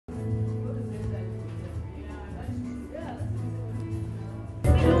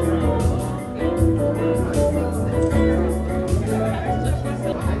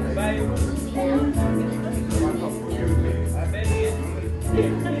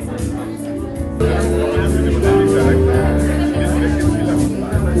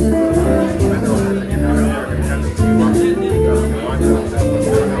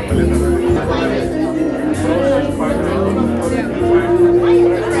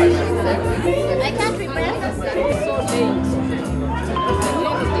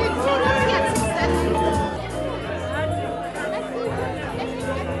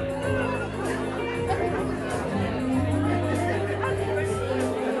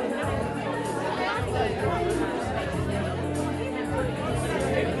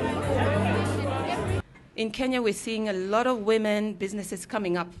In Kenya, we're seeing a lot of women businesses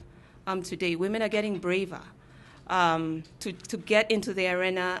coming up today. Women are getting braver to get into the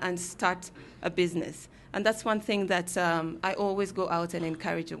arena and start a business. And that's one thing that I always go out and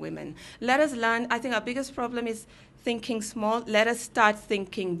encourage the women. Let us learn. I think our biggest problem is thinking small. Let us start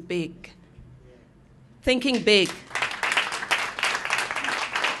thinking big. Thinking big.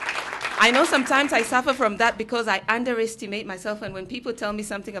 I know sometimes I suffer from that because I underestimate myself, and when people tell me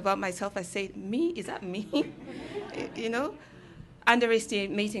something about myself, I say, me? Is that me? You know?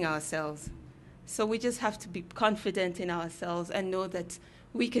 Underestimating ourselves. So we just have to be confident in ourselves and know that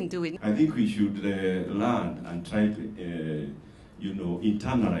we can do it. I think we should learn and try to,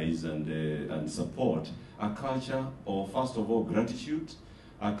 internalize and support a culture of, first of all, gratitude,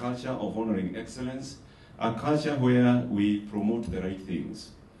 a culture of honoring excellence, a culture where we promote the right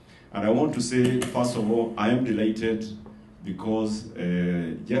things. And I want to say, first of all, I am delighted because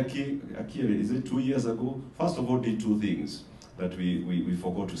Jackie, is it 2 years ago? First of all, did two things that we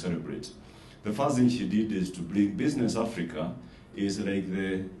forgot to celebrate. The first thing she did is to bring Business Africa is like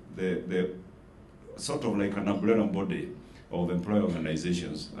the sort of like an umbrella body of employer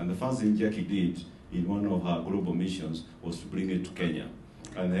organizations. And the first thing Jackie did in one of her global missions was to bring it to Kenya.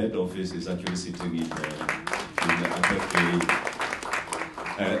 And the head office is actually sitting in FFA.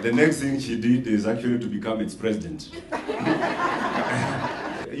 The next thing she did is actually to become its president.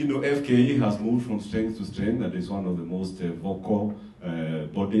 FKA has moved from strength to strength. That is one of the most vocal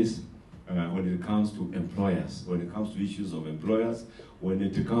bodies when it comes to employers, when it comes to issues of employers, when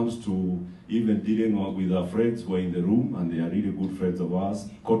it comes to even dealing with our friends who are in the room, and they are really good friends of ours,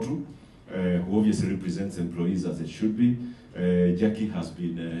 Kotu, who obviously represents employees as it should be. Jackie has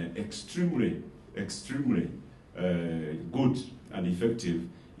been extremely good and effective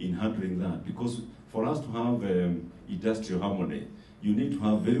in handling that, because for us to have industrial harmony, you need to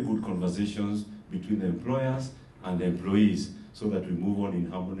have very good conversations between the employers and the employees so that we move on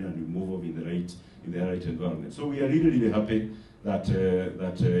in harmony and we move on in the right environment. So we are really happy that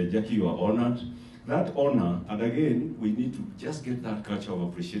Jackie, you are honored. That honor, and again, we need to just get that culture of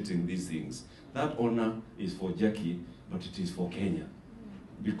appreciating these things. That honor is for Jackie, but it is for Kenya,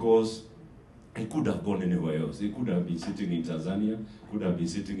 because it could have gone anywhere else. It could have been sitting in Tanzania, could have been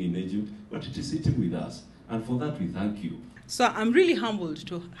sitting in Egypt, but it is sitting with us. And for that, we thank you. So I'm really humbled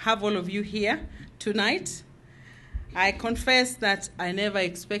to have all of you here tonight. I confess that I never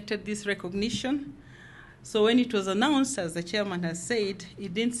expected this recognition. So when it was announced, as the chairman has said,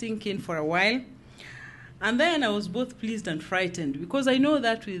 it didn't sink in for a while. And then I was both pleased and frightened, because I know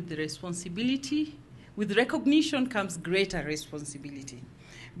that with the responsibility, with recognition comes greater responsibility.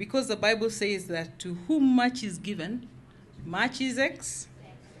 Because the Bible says that to whom much is given, much is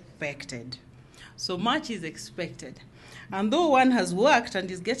expected. So much is expected. And though one has worked and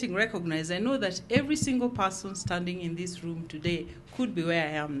is getting recognized, I know that every single person standing in this room today could be where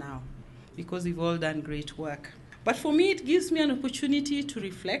I am now, because we've all done great work. But for me, it gives me an opportunity to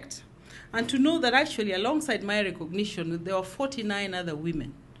reflect and to know that actually alongside my recognition, there are 49 other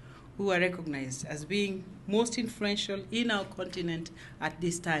women who are recognized as being most influential in our continent at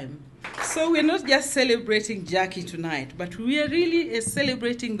this time. So we're not just celebrating Jackie tonight, but we are really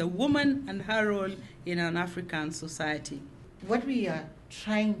celebrating the woman and her role in an African society. What we are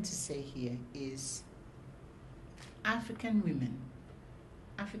trying to say here is African women,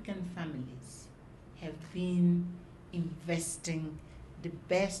 African families have been investing the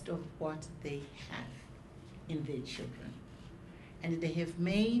best of what they have in their children. And they have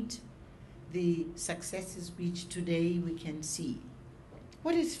made the successes which today we can see.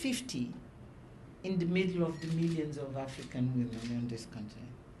 What is 50 in the middle of the millions of African women in this country?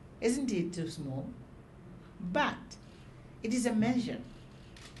 Isn't it too small? But it is a measure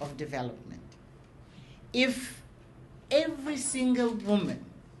of development. If every single woman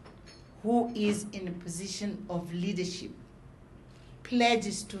who is in a position of leadership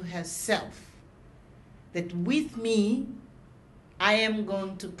pledges to herself that with me, I am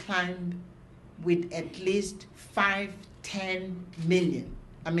going to climb with at least 10 women.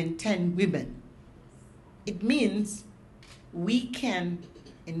 It means we can,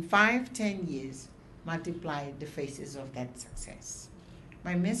 in 5-10 years, multiply the faces of that success.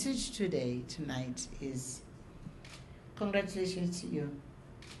 My message tonight is congratulations to you,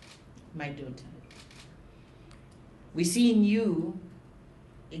 my daughter. We see in you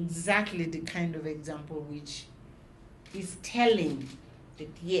exactly the kind of example which is telling that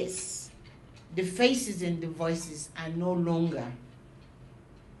yes, the faces and the voices are no longer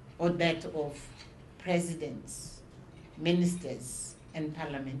or that of presidents, ministers, and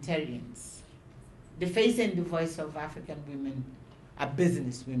parliamentarians. The face and the voice of African women are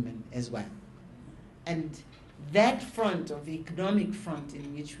business women as well. And that front of the economic front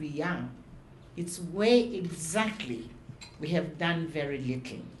in which we are, it's where exactly we have done very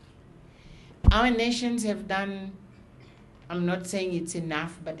little. Our nations have done, I'm not saying it's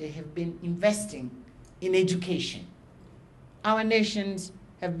enough, but they have been investing in education. Our nations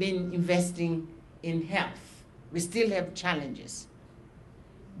have been investing in health. We still have challenges.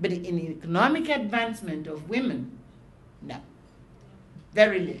 But in economic advancement of women, no.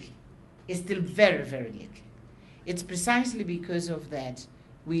 Very little. It's still very, very little. It's precisely because of that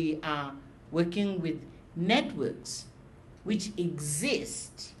we are working with networks which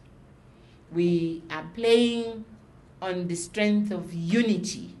exist. We are playing on the strength of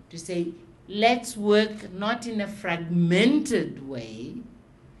unity to say, let's work not in a fragmented way,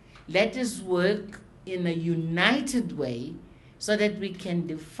 let us work in a united way so that we can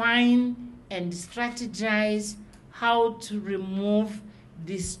define and strategize how to remove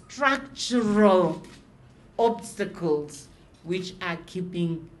the structural obstacles which are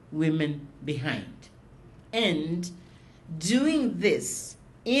keeping women behind. And doing this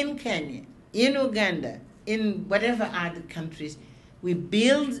in Kenya, in Uganda, in whatever other countries, we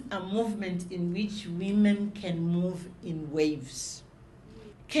build a movement in which women can move in waves.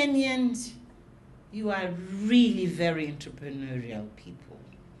 Kenyans, you are really very entrepreneurial people.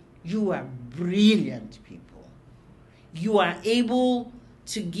 You are brilliant people. You are able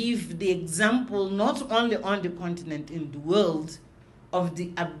to give the example not only on the continent, in the world, of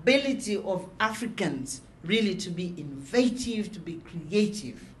the ability of Africans really to be innovative, to be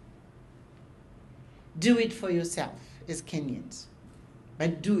creative. Do it for yourself as Kenyans,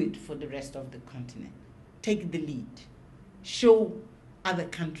 but do it for the rest of the continent. Take the lead. Show other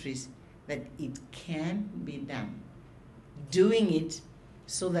countries that it can be done. Doing it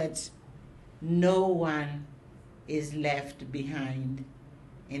so that no one is left behind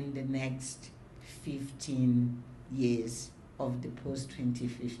in the next 15 years of the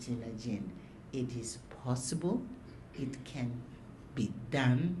post-2015 agenda. It is possible, it can be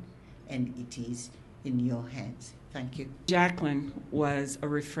done, and it is in your hands. Thank you. Jacqueline was a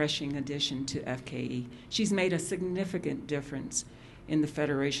refreshing addition to FKE. She's made a significant difference in the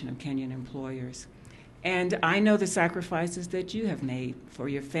Federation of Kenyan Employers. And I know the sacrifices that you have made for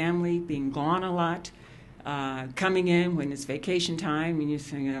your family, being gone a lot, coming in when it's vacation time, and you're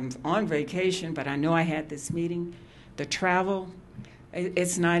saying, I'm on vacation, but I know I had this meeting. The travel,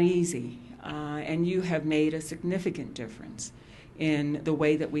 it's not easy. And you have made a significant difference in the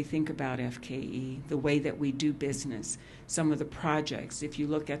way that we think about FKE, the way that we do business, some of the projects. If you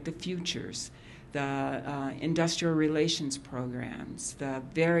look at the futures, the industrial relations programs, the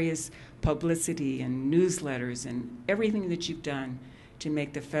various publicity and newsletters and everything that you've done to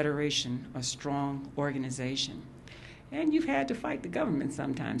make the Federation a strong organization. And you've had to fight the government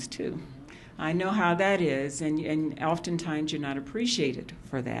sometimes too. I know how that is, and oftentimes you're not appreciated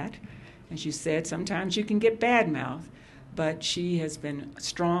for that. As you said, sometimes you can get bad mouth, but she has been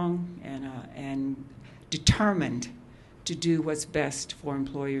strong and determined to do what's best for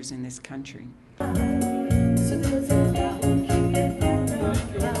employers in this country.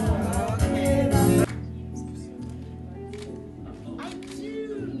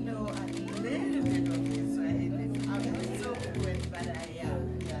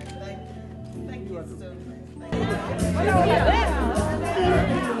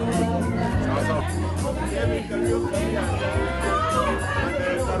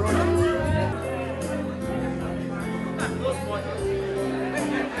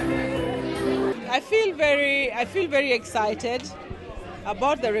 I feel very excited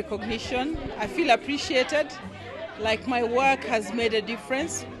about the recognition. I feel appreciated, like my work has made a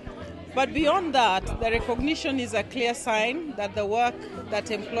difference. But beyond that, the recognition is a clear sign that the work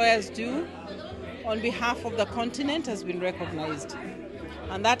that employers do on behalf of the continent has been recognized.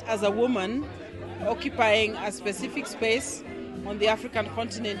 And that as a woman occupying a specific space on the African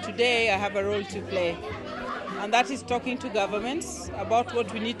continent today, I have a role to play. And that is talking to governments about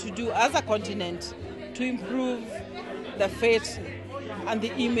what we need to do as a continent to improve the fate and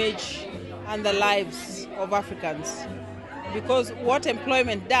the image and the lives of Africans. Because what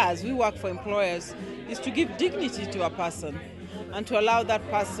employment does, we work for employers, is to give dignity to a person and to allow that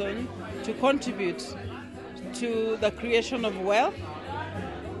person to contribute to the creation of wealth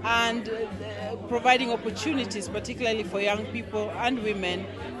and providing opportunities, particularly for young people and women,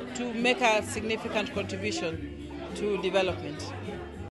 to make a significant contribution to development.